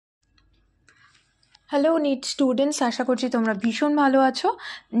Hello NEET students, আশা করছি তোমরা ভীষণ ভালো আছো।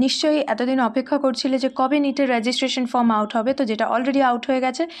 নিশ্চয়ই এতদিন অপেক্ষা করছিলে যে কবে নিটের রেজিস্ট্রেশন ফর্ম আউট হবে, তো যেটা অলরেডি আউট হয়ে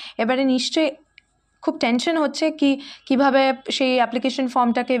গেছে। এবারে নিশ্চয়ই খুব টেনশন হচ্ছে কিভাবে সেই অ্যাপ্লিকেশন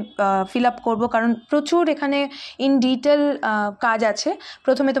ফর্মটাকে ফিল আপ করবো, কারণ প্রচুর এখানে ইন ডিটেল কাজ আছে।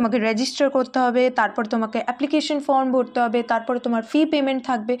 প্রথমে তোমাকে রেজিস্টার করতে হবে, তারপর তোমাকে অ্যাপ্লিকেশন ফর্ম ভরতে হবে, তারপরে তোমার ফি পেমেন্ট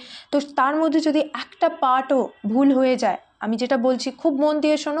থাকবে। তো তার মধ্যে যদি একটা পার্টও ভুল হয়ে যায়, আমি যেটা বলছি খুব মন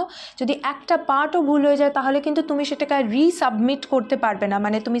দিয়ে শোনো, যদি একটা পার্টও ভুল হয়ে যায় তাহলে কিন্তু তুমি সেটাকে রিসাবমিট করতে পারবে না।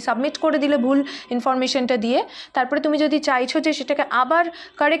 মানে তুমি সাবমিট করে দিলে ভুল ইনফরমেশনটা দিয়ে, তারপরে তুমি যদি চাইছো যে সেটাকে আবার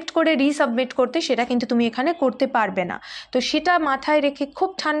কারেক্ট করে রিসাবমিট করতে, সেটা কিন্তু তুমি এখানে করতে পারবে না। তো সেটা মাথায় রেখে খুব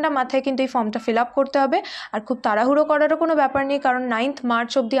ঠান্ডা মাথায় কিন্তু এই ফর্মটা ফিল আপ করতে হবে। আর খুব তাড়াহুড়ো করারও কোনো ব্যাপার নেই, কারণ 9th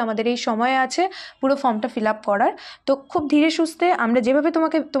মার্চ অবধি আমাদের এই সময় আছে পুরো ফর্মটা ফিল আপ করার। তো খুব ধীরে সুস্থে আমরা যেভাবে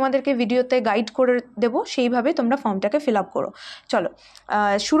তোমাদেরকে ভিডিওতে গাইড করে দেবো সেইভাবে তোমরা ফর্মটাকে ফিল আপ করো। চলো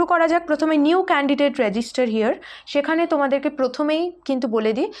শুরু করা যাক। প্রথমে নিউ ক্যান্ডিডেট রেজিস্টার হিয়ার, সেখানে তোমাদেরকে প্রথমেই কিন্তু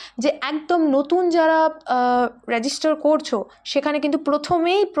বলে দিই যে একদম নতুন যারা রেজিস্টার করছো, সেখানে কিন্তু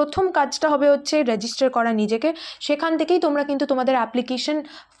প্রথম কাজটা হবে হচ্ছে রেজিস্টার করা নিজেকে। সেখান থেকেই তোমরা কিন্তু তোমাদের অ্যাপ্লিকেশন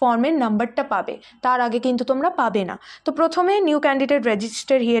ফর্মের নাম্বারটা পাবে, তার আগে কিন্তু তোমরা পাবে না। তো প্রথমে নিউ ক্যান্ডিডেট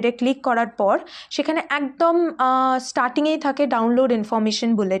রেজিস্টার হিয়ারে ক্লিক করার পর সেখানে একদম স্টার্টিংয়েই থাকে ডাউনলোড ইনফরমেশন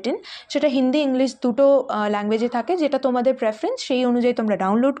বুলেটিন। সেটা হিন্দি ইংলিশ দুটো ল্যাঙ্গুয়েজে থাকে, যেটা তোমাদের প্রেফারেন্স সেই অনুযায়ী তোমরা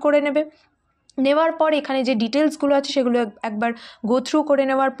ডাউনলোড করে নেবে। নেওয়ার পর এখানে যে ডিটেলসগুলো আছে সেগুলো একবার গো থ্রু করে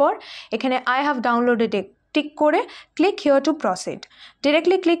নেওয়ার পর এখানে আই হ্যাভ ডাউনলোডেড টিক করে click here two proceed.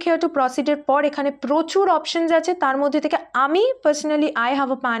 Directly click here two প্রসিডের পর এখানে প্রচুর অপশনস আছে। তার মধ্যে থেকে আমি personally I have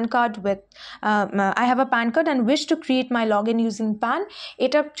a pan card and wish to create my log in using pan,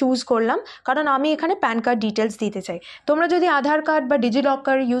 এটা চুজ করলাম কারণ আমি এখানে প্যান কার্ড ডিটেলস দিতে চাই। তোমরা যদি আধার কার্ড বা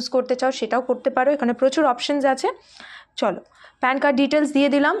ডিজিলকার ইউজ করতে চাও সেটাও করতে পারো, এখানে প্রচুর অপশনস আছে। চলো প্যান কার্ড ডিটেলস দিয়ে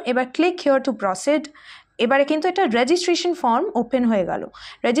দিলাম, এবার ক্লিক হিয়ার টু প্রসিড। এবারে কিন্তু এটা রেজিস্ট্রেশন ফর্ম ওপেন হয়ে গেল।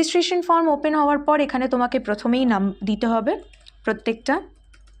 রেজিস্ট্রেশন ফর্ম ওপেন হওয়ার পর এখানে তোমাকে প্রথমেই নাম দিতে হবে প্রত্যেকটা,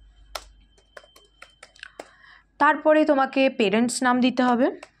 তারপরে তোমাকে পেরেন্টস নাম দিতে হবে।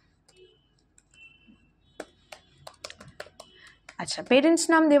 আচ্ছা, পেরেন্টস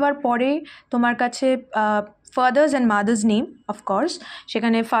নাম দেওয়ার পরে তোমার কাছে father's and mother's name, of course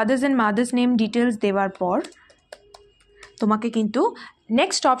সেখানে father's and mother's name details দেওয়ার পর তোমাকে কিন্তু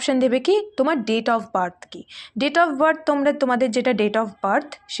নেক্সট অপশান দেবে কি তোমার ডেট অফ বার্থ কি। ডেট অফ বার্থ তোমাদের যেটা ডেট অফ বার্থ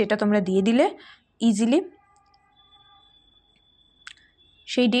সেটা তোমরা দিয়ে দিলে ইজিলি।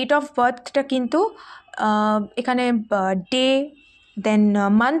 সেই ডেট অফ বার্থটা কিন্তু এখানে ডে দেন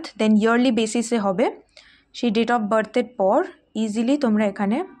মান্থ দেন ইয়ারলি বেসিসে হবে। সেই ডেট অফ বার্থের পর ইজিলি তোমরা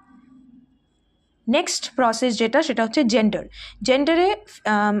এখানে নেক্সট প্রসেস যেটা সেটা হচ্ছে জেন্ডারে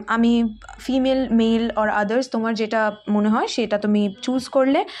আমি ফিমেল মেল অর আদার্স তোমার যেটা মনে হয় সেটা তুমি চুজ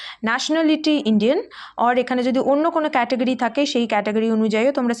করলে। ন্যাশনালিটি ইন্ডিয়ান, অর এখানে যদি অন্য কোনো ক্যাটাগরি থাকে সেই ক্যাটাগরি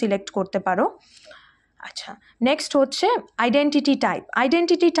অনুযায়ীও তোমরা সিলেক্ট করতে পারো। আচ্ছা, নেক্সট হচ্ছে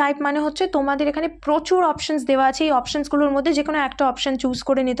আইডেন্টিটি টাইপ মানে হচ্ছে তোমাদের এখানে প্রচুর অপশানস দেওয়া আছে। এই অপশানসগুলোর মধ্যে যে কোনো একটা অপশান চুজ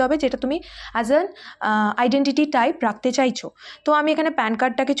করে নিতে হবে যেটা তুমি অ্যাজ অ্যান আইডেন্টিটি টাইপ রাখতে চাইছো। তো আমি এখানে প্যান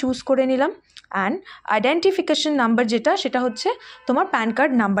কার্ডটাকে চুজ করে নিলাম। অ্যান্ড আইডেন্টিফিকেশন নাম্বার সেটা হচ্ছে তোমার প্যান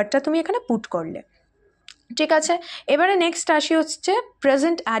কার্ড নাম্বারটা তুমি এখানে পুট করলে। ঠিক আছে, এবারে নেক্সট আসি হচ্ছে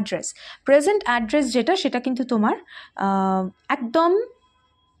প্রেজেন্ট অ্যাড্রেস সেটা কিন্তু তোমার একদম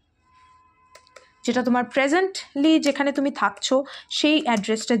যেটা তোমার প্রেজেন্টলি যেখানে তুমি থাকছো সেই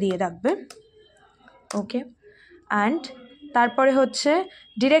অ্যাড্রেসটা দিয়ে রাখবে। ওকে, অ্যান্ড তারপরে হচ্ছে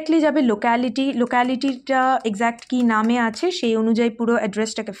ডিরেক্টলি যাবে লোক্যালিটিটা এক্স্যাক্ট কী নামে আছে সেই অনুযায়ী পুরো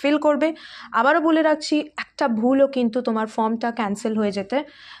অ্যাড্রেসটাকে ফিল করবে। আবারও বলে রাখছি, একটা ভুলও কিন্তু তোমার ফর্মটা ক্যান্সেল হয়ে যেতে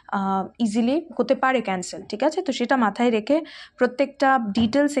ইজিলি হতে পারে ক্যান্সেল। ঠিক আছে, তো সেটা মাথায় রেখে প্রত্যেকটা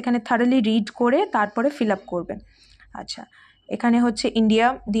ডিটেলস এখানে থারলি রিড করে তারপরে ফিল আপ করবে। আচ্ছা, এখানে হচ্ছে ইন্ডিয়া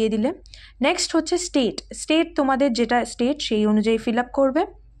দিয়ে দিলে। নেক্সট হচ্ছে স্টেট তোমাদের যেটা স্টেট সেই অনুযায়ী ফিল আপ করবে।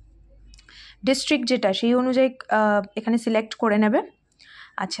 ডিস্ট্রিক্ট যেটা সেই অনুযায়ী এখানে সিলেক্ট করে নেবে।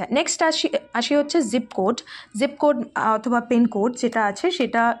 আচ্ছা, নেক্সট আসি হচ্ছে জিপ কোড অথবা পিনকোড যেটা আছে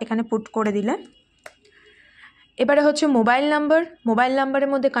সেটা এখানে পুট করে দিলে। এবারে হচ্ছে মোবাইল নাম্বারের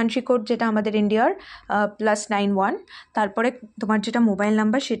মধ্যে কান্ট্রি কোড যেটা আমাদের ইন্ডিয়ার +91, তারপরে তোমার যেটা মোবাইল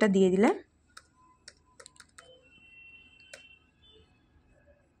নাম্বার সেটা দিয়ে দিলে।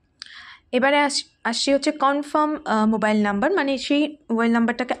 এবারে আসছি হচ্ছে কনফার্ম মোবাইল নাম্বার, মানে সেই মোবাইল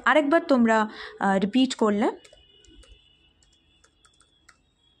নাম্বারটাকে আরেকবার তোমরা রিপিট করলে।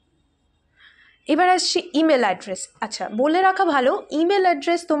 এবার আসছি ইমেল অ্যাড্রেস। আচ্ছা, বলে রাখা ভালো, ইমেল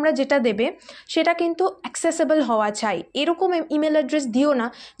অ্যাড্রেস তোমরা যেটা দেবে সেটা কিন্তু অ্যাক্সেসেবল হওয়া চাই। এরকম ইমেল অ্যাড্রেস দিও না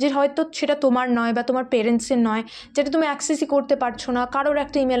যে হয়তো সেটা তোমার নয় বা তোমার পেরেন্টসের নয়, যেটা তুমি অ্যাক্সেসই করতে পারছো না, কারোর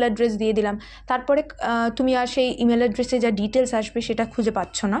একটা ইমেল অ্যাড্রেস দিয়ে দিলাম, তারপরে তুমি আর সেই ইমেল অ্যাড্রেসে যা ডিটেলস আসবে সেটা খুঁজে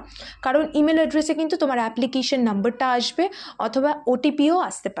পাচ্ছ না। কারণ ইমেল অ্যাড্রেসে কিন্তু তোমার অ্যাপ্লিকেশন নাম্বারটা আসবে অথবা ওটিপিও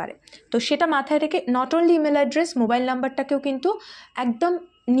আসতে পারে। তো সেটা মাথায় রেখে not only email address, mobile নাম্বারটাকেও কিন্তু একদম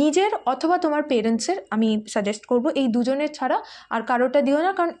নিজের অথবা তোমার পেরেন্টসের আমি সাজেস্ট করব, এই দুজনের ছাড়া আর কারোটা দিও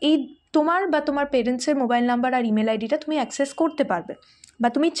না। কারণ এই তোমার বা তোমার পেরেন্টসের মোবাইল নাম্বার আর ইমেল আইডিটা তুমি অ্যাক্সেস করতে পারবে বা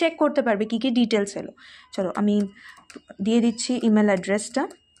তুমি চেক করতে পারবে কী কী ডিটেলস এলো। চলো আমি দিয়ে দিচ্ছি ইমেল অ্যাড্রেসটা।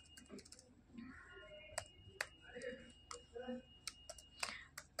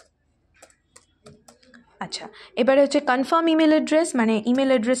 আচ্ছা, এবারে হচ্ছে কনফার্ম ইমেল অ্যাড্রেস, মানে ইমেল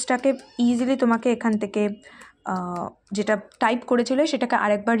অ্যাড্রেসটাকে ইজিলি তোমাকে এখান থেকে যেটা টাইপ করেছিল সেটাকে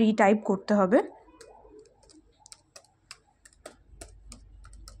আরেকবার রিটাইপ করতে হবে।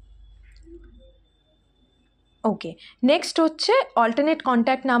 ওকে, নেক্সট হচ্ছে অল্টারনেট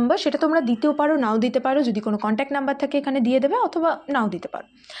কন্ট্যাক্ট নাম্বার। সেটা তোমরা দিতেও পারো, নাও দিতে পারো, যদি কোনো কন্ট্যাক্ট নাম্বার থাকে এখানে দিয়ে দেবে অথবা নাও দিতে পারো।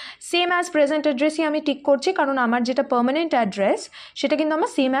 সেম অ্যাজ প্রেজেন্ট অ্যাড্রেসই আমি টিক করছি, কারণ আমার যেটা পার্মানেন্ট অ্যাড্রেস সেটা কিন্তু আমার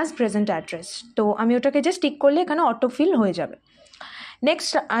সেম অ্যাজ প্রেজেন্ট অ্যাড্রেস, তো আমি ওটাকে জাস্ট টিক করলে এখানে অটো ফিল হয়ে যাবে।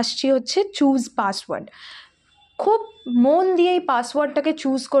 নেক্সট আসছি হচ্ছে চুজ পাসওয়ার্ড। খুব মন দিয়ে এই পাসওয়ার্ডটাকে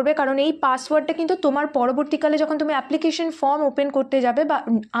চুজ করবে, কারণ এই পাসওয়ার্ডটা কিন্তু তোমার পরবর্তীকালে যখন তুমি অ্যাপ্লিকেশন ফর্ম ওপেন করতে যাবে বা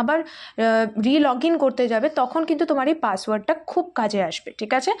আবার লগ ইন করতে যাবে তখন কিন্তু তোমার এই পাসওয়ার্ডটা খুব কাজে আসবে,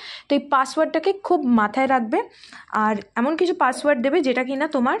 ঠিক আছে? তো এই পাসওয়ার্ডটাকে খুব মাথায় রাখবে, আর এমন কিছু পাসওয়ার্ড দেবে যেটা কিনা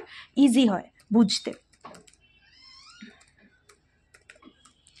তোমার ইজি হয় বুঝতে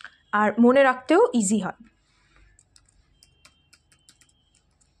আর মনে রাখতেও ইজি হয়।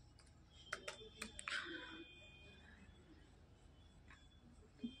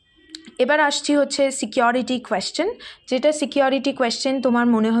 এবার আসছি হচ্ছে সিকিউরিটি কোয়েশ্চেন। যেটা সিকিউরিটি কোয়েশ্চেন তোমার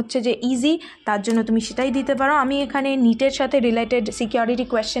মনে হচ্ছে যে ইজি, তার জন্য তুমি সেটাই দিতে পারো। আমি এখানে নিটের সাথে রিলেটেড সিকিউরিটি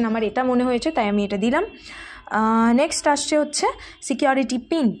কোয়েশ্চেন আমার এটা মনে হয়েছে তাই আমি এটা দিলাম। নেক্সট আসছে হচ্ছে সিকিউরিটি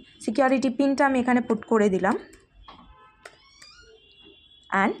পিন। সিকিউরিটি পিনটা আমি এখানে পুট করে দিলাম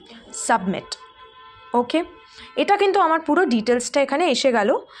অ্যান্ড সাবমিট। ওকে, এটা কিন্তু আমার পুরো ডিটেলসটা এখানে এসে গেল,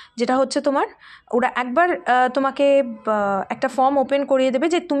 যেটা হচ্ছে তোমার ওরা একবার তোমাকে একটা ফর্ম ওপেন করিয়ে দেবে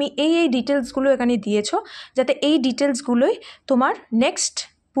যে তুমি এই এই ডিটেলসগুলো এখানে দিয়েছো, যাতে এই ডিটেলসগুলোই তোমার নেক্সট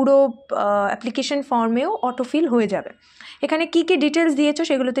পুরো অ্যাপ্লিকেশন ফর্মেও অটোফিল হয়ে যাবে। এখানে কী কী ডিটেলস দিয়েছো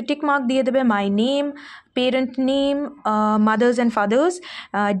সেগুলোতে টিক মার্ক দিয়ে দেবে, my name, parent name, mother's and father's,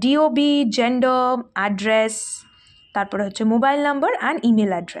 DOB, gender, address, তারপরে হচ্ছে mobile number and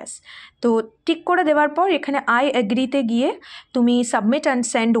email address. তো টিক করে দেওয়ার পর এখানে আই অ্যাগ্রিতে গিয়ে তুমি সাবমিট অ্যান্ড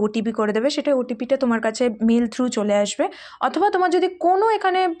সেন্ড ওটিপি করে দেবে। সেটা ওটিপিটা তোমার কাছে মেল থ্রু চলে আসবে, অথবা তোমার যদি কোনো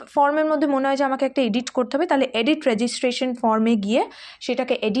এখানে ফর্মের মধ্যে মনে হয় যে আমাকে একটা এডিট করতে হবে তাহলে এডিট রেজিস্ট্রেশন ফর্মে গিয়ে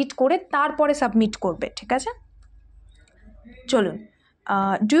সেটাকে এডিট করে তারপরে সাবমিট করবে, ঠিক আছে? চলুন,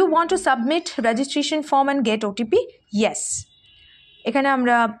 do you want to submit registration form and get OTP? Yes, এখানে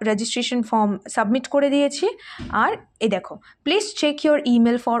আমরা রেজিস্ট্রেশন ফর্ম সাবমিট করে দিয়েছি। আর এই দেখো, please check your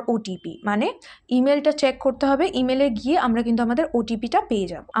email for OTP, মানে ইমেলটা চেক করতে হবে, ইমেলে গিয়ে আমরা কিন্তু আমাদের ওটিপিটা পেয়ে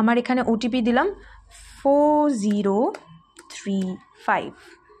যাব। আমার এখানে ওটিপি দিলাম 4035।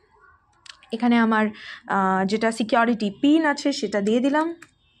 এখানে আমার যেটা সিকিউরিটি পিন আছে সেটা দিয়ে দিলাম,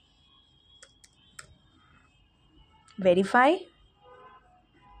 verify.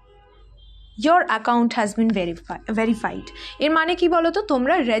 your account has been verified। এর মানে কি বলো তো,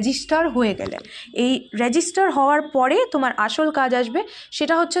 তোমরা রেজিস্টার হয়ে গেলে। এই রেজিস্টার হওয়ার পরে তোমার আসল কাজ আসবে,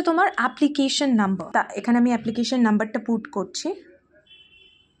 সেটা হচ্ছে তোমার অ্যাপ্লিকেশন নাম্বার। তা এখানে আমি অ্যাপ্লিকেশন নাম্বারটা পুট করছি,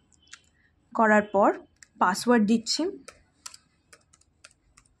 করার পর পাসওয়ার্ড দিচ্ছি।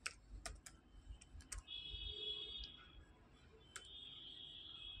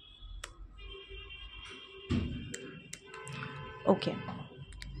 ওকে,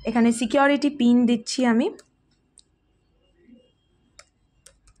 এখানে সিকিউরিটি পিন দিচ্ছি আমি,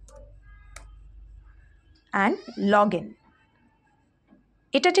 অ্যান্ড লগ ইন।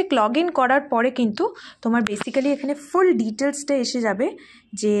 এটা ঠিক লগ ইন করার পরে কিন্তু তোমার বেসিক্যালি এখানে ফুল ডিটেলসটা এসে যাবে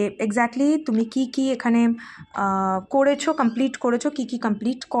যে এক্স্যাক্টলি তুমি কি কি এখানে করেছো, কমপ্লিট করেছো, কি কি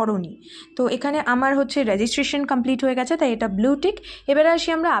কমপ্লিট করোনি। তো এখানে আমার হচ্ছে রেজিস্ট্রেশন কমপ্লিট হয়ে গেছে তাই এটা ব্লু টিক। এবারে আসি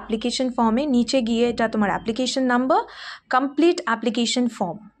আমরা অ্যাপ্লিকেশন ফর্মে, নিচে গিয়ে এটা তোমার application number, complete application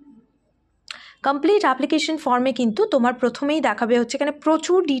form. Complete application ফর্মে কিন্তু তোমার প্রথমেই দেখাবে হচ্ছে এখানে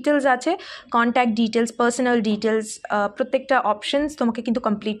প্রচুর ডিটেলস আছে, কন্ট্যাক্ট ডিটেলস, পার্সোনাল ডিটেলস, প্রত্যেকটা অপশনস তোমাকে কিন্তু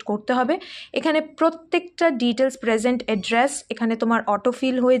কমপ্লিট করতে হবে। এখানে প্রত্যেকটা ডিটেলস, প্রেজেন্ট অ্যাড্রেস এখানে তোমার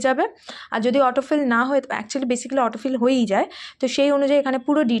অটোফিল হয়ে যাবে। আর যদি অটোফিল না হয়, অ্যাকচুয়ালি বেসিক্যালি অটোফিল হয়েই যায়, তো সেই অনুযায়ী এখানে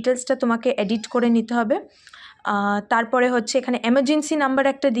পুরো ডিটেলসটা তোমাকে এডিট করে নিতে হবে। তারপরে হচ্ছে এখানে এমার্জেন্সি নাম্বার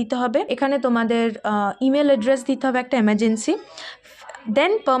একটা দিতে হবে, এখানে তোমাদের ইমেল অ্যাড্রেস দিতে হবে একটা এমার্জেন্সি,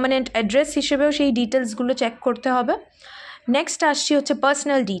 দেন পার্মানেন্ট অ্যাড্রেস হিসেবেও সেই ডিটেলসগুলো চেক করতে হবে। নেক্সট আসছি হচ্ছে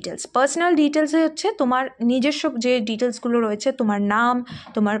পার্সোনাল ডিটেলস। পার্সোনাল ডিটেলসে হচ্ছে তোমার নিজস্ব যে ডিটেলসগুলো রয়েছে, তোমার নাম,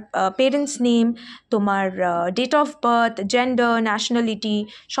 তোমার পেরেন্টস নেম, তোমার date of birth, gender, nationality,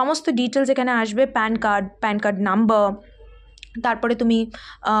 সমস্ত ডিটেলস এখানে আসবে, প্যান কার্ড নাম্বার, তারপরে তুমি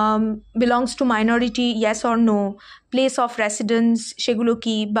belongs to minority, yes or no, place of residence সেগুলো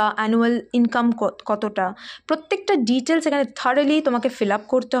কি, বা অ্যানুয়াল ইনকাম কতটা, প্রত্যেকটা ডিটেলস এখানে থারলি তোমাকে ফিল আপ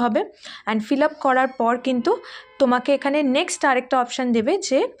করতে হবে। অ্যান্ড ফিল আপ করার পর কিন্তু তোমাকে এখানে নেক্সট আরেকটা অপশান দেবে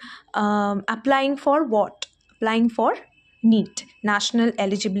যে applying for what, applying for NEET, national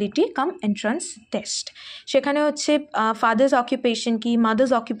eligibility come entrance test. সেখানে হচ্ছে ফাদার্স অকুপেশন কি,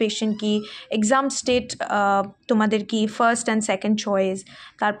 মাদার্স অকুপেশন কি, এক্সাম স্টেট তোমাদের কি, ফার্স্ট অ্যান্ড সেকেন্ড চয়েস,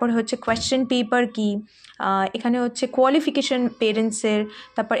 তারপরে হচ্ছে কোয়েশ্চেন পেপার কি, এখানে হচ্ছে কোয়ালিফিকেশন পেরেন্টসের,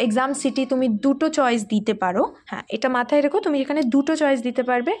 তারপর এক্সাম সিটি তুমি দুটো চয়েস দিতে পারো। হ্যাঁ, এটা মাথায় রেখো, তুমি এখানে দুটো চয়েস দিতে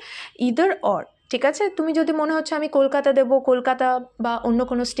পারবে, ইদার অর। ঠিক আছে, তুমি যদি মনে হচ্ছে আমি কলকাতা দেবো, কলকাতা, বা অন্য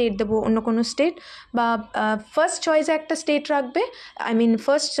কোনো স্টেট দেবো, অন্য কোনো স্টেট, বা ফার্স্ট চয়েসে একটা স্টেট রাখবে,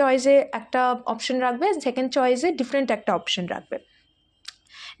 ফার্স্ট চয়েসে একটা অপশন রাখবে, সেকেন্ড চয়েসে ডিফারেন্ট একটা অপশন রাখবে।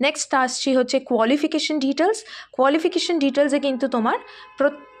 নেক্সট আসছি হচ্ছে কোয়ালিফিকেশন ডিটেলস। কোয়ালিফিকেশন ডিটেলসে কিন্তু তোমার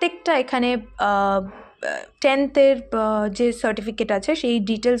প্রত্যেকটা এখানে 10th-এর যে সার্টিফিকেট আছে সেই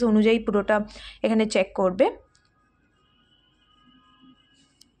ডিটেলস অনুযায়ী পুরোটা এখানে চেক করবে।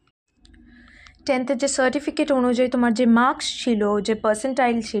 10th-এর যে সার্টিফিকেট অনুযায়ী তোমার যে মার্কস ছিল, যে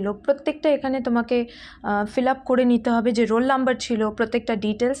পার্সেন্টাইল ছিল, প্রত্যেকটা এখানে তোমাকে ফিল আপ করে নিতে হবে। যে রোল নাম্বার ছিল, প্রত্যেকটা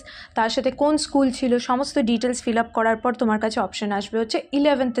ডিটেলস, তার সাথে কোন স্কুল ছিল, সমস্ত ডিটেলস ফিল আপ করার পর তোমার কাছে অপশন আসবে হচ্ছে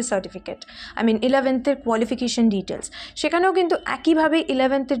 11th-এর সার্টিফিকেট, 11th-এর কোয়ালিফিকেশন ডিটেলস। সেখানেও কিন্তু একইভাবে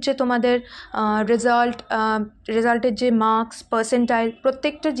 11th-এর যে তোমাদের রেজাল্টের যে মার্কস, পার্সেন্টাইল,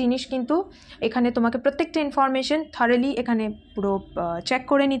 প্রত্যেকটা জিনিস কিন্তু এখানে তোমাকে প্রত্যেকটা ইনফরমেশন থারলি এখানে পুরো চেক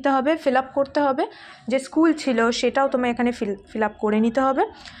করে নিতে হবে, ফিল আপ করতে হবে। যে স্কুল ছিল সেটাও তোমার এখানে ফিল আপ করে নিতে হবে।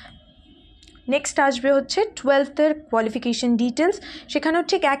 নেক্সট আসবে হচ্ছে 12th-এর কোয়ালিফিকেশন ডিটেলস। সেখানেও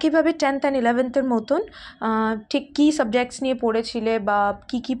ঠিক একইভাবে 10th অ্যান্ড 11th-এর মতন ঠিক কী সাবজেক্টস নিয়ে পড়েছিলে, বা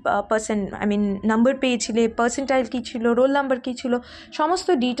কী নাম্বার পেয়েছিলে, পার্সেন্টাইল কী ছিল, রোল নাম্বার কী ছিল, সমস্ত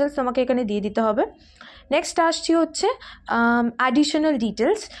ডিটেলস তোমাকে এখানে দিয়ে দিতে হবে। নেক্সট আসছি হচ্ছে অ্যাডিশনাল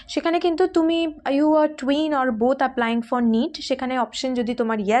ডিটেলস। সেখানে কিন্তু তুমি you R twin or both applying for NEET, সেখানে অপশন যদি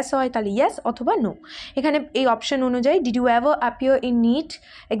তোমার ইয়েস হয় তাহলে ইয়েস, অথবা নো। এখানে এই অপশন অনুযায়ী did you ever appear in NEET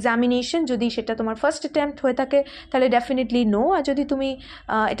examination, যদি সেটা তোমার ফার্স্ট অ্যাটেম্পট হয়ে থাকে তাহলে ডেফিনেটলি নো, আর যদি তুমি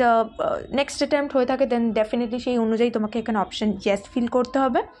এটা নেক্সট অ্যাটেম্পট হয়ে থাকে দেন ডেফিনেটলি সেই অনুযায়ী তোমাকে এখানে অপশন ইয়েস ফিল করতে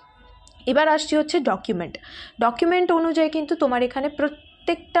হবে। এবার আসছি হচ্ছে ডকুমেন্ট অনুযায়ী কিন্তু তোমার এখানে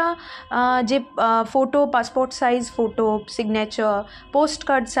প্রত্যেকটা যে photo, passport size photo, signature, post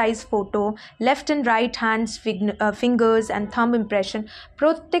card size photo, left and right hands, fingers and thumb impression,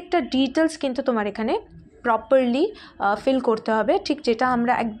 প্রত্যেকটা ডিটেলস কিন্তু তোমার এখানে প্রপারলি ফিল করতে হবে। ঠিক যেটা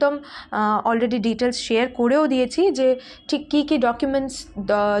আমরা একদম অলরেডি ডিটেলস শেয়ার করেও দিয়েছি, যে ঠিক কী কী ডকুমেন্টস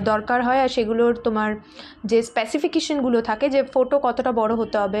দরকার হয়, আর সেগুলোর তোমার যে স্পেসিফিকেশনগুলো থাকে, যে ফটো কতটা বড়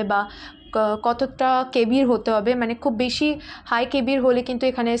হতে হবে বা কতটা কেবির হতে হবে, খুব বেশি হাই কেবির হলে কিন্তু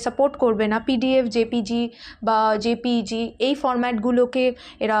এখানে সাপোর্ট করবে না। PDF, JPG বা JPEG এই ফরম্যাটগুলোকে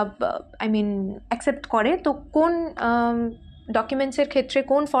এরা অ্যাকসেপ্ট করে। তো কোন ডকুমেন্টসের ক্ষেত্রে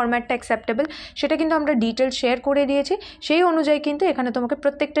কোন ফরম্যাটটা অ্যাকসেপ্টেবল সেটা কিন্তু আমরা ডিটেলস শেয়ার করে দিয়েছি। সেই অনুযায়ী কিন্তু এখানে তোমাকে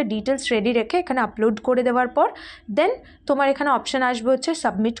প্রত্যেকটা ডিটেলস রেডি রেখে এখানে আপলোড করে দেওয়ার পর দেন তোমার এখানে অপশান আসবে হচ্ছে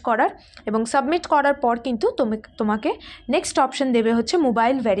সাবমিট করার, এবং সাবমিট করার পর কিন্তু তোমাকে নেক্সট অপশান দেবে হচ্ছে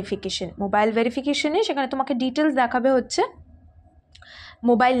মোবাইল ভেরিফিকেশনে। সেখানে তোমাকে ডিটেলস দেখাবে হচ্ছে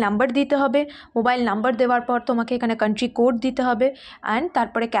মোবাইল নাম্বার দিতে হবে। মোবাইল নাম্বার দেওয়ার পর তোমাকে এখানে কান্ট্রি কোড দিতে হবে, অ্যান্ড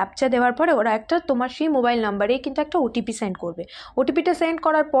তারপরে ক্যাপচা দেওয়ার পরে ওরা একটা তোমার সেই মোবাইল নাম্বারেই কিন্তু একটা OTP সেন্ড করবে। OTPটা সেন্ড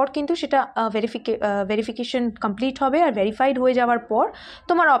করার পর কিন্তু সেটা ভেরিফিকেশন কমপ্লিট হবে, আর ভেরিফাইড হয়ে যাওয়ার পর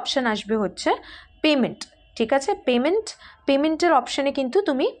তোমার অপশান আসবে হচ্ছে পেমেন্ট। ঠিক আছে, পেমেন্টের অপশানে কিন্তু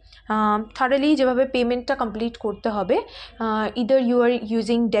তুমি থারলি যেভাবে পেমেন্টটা কমপ্লিট করতে হবে, either you are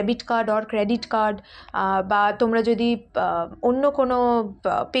using debit card or credit card, বা তোমরা যদি অন্য কোনো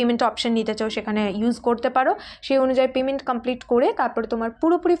পেমেন্ট অপশান নিতে চাও সেখানে ইউজ করতে পারো। সেই অনুযায়ী পেমেন্ট কমপ্লিট করে তারপরে তোমার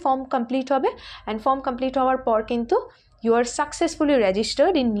পুরোপুরি ফর্ম কমপ্লিট হবে, অ্যান্ড ফর্ম কমপ্লিট হওয়ার পর কিন্তু you R successfully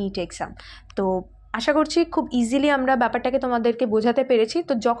registered in NEET exam. তো আশা করছি খুব ইজিলি আমরা ব্যাপারটাকে তোমাদেরকে বোঝাতে পেরেছি।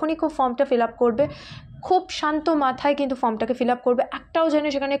 তো যখনই খুব ফর্মটা ফিল আপ করবে, খুব শান্ত মাথায় কিন্তু ফর্মটাকে ফিল আপ করবে, একটাও যেন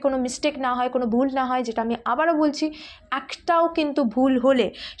সেখানে কোনো মিস্টেক না হয়, কোনো ভুল না হয়। যেটা আমি আবারও বলছি, একটাও কিন্তু ভুল হলে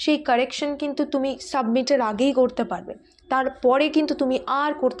সেই কারেকশন কিন্তু তুমি সাবমিটের আগেই করতে পারবে, তারপরে কিন্তু তুমি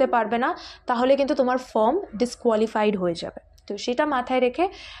আর করতে পারবে না, তাহলে কিন্তু তোমার ফর্ম ডিসকোয়ালিফাইড হয়ে যাবে। তো সেটা মাথায় রেখে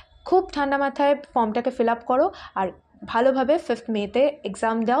খুব ঠান্ডা মাথায় ফর্মটাকে ফিল আপ করো, আর ভালোভাবে 5th মেতে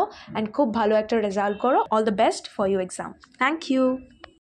এক্সাম দাও অ্যান্ড খুব ভালো একটা রেজাল্ট করো। All the best for you exam. Thank you.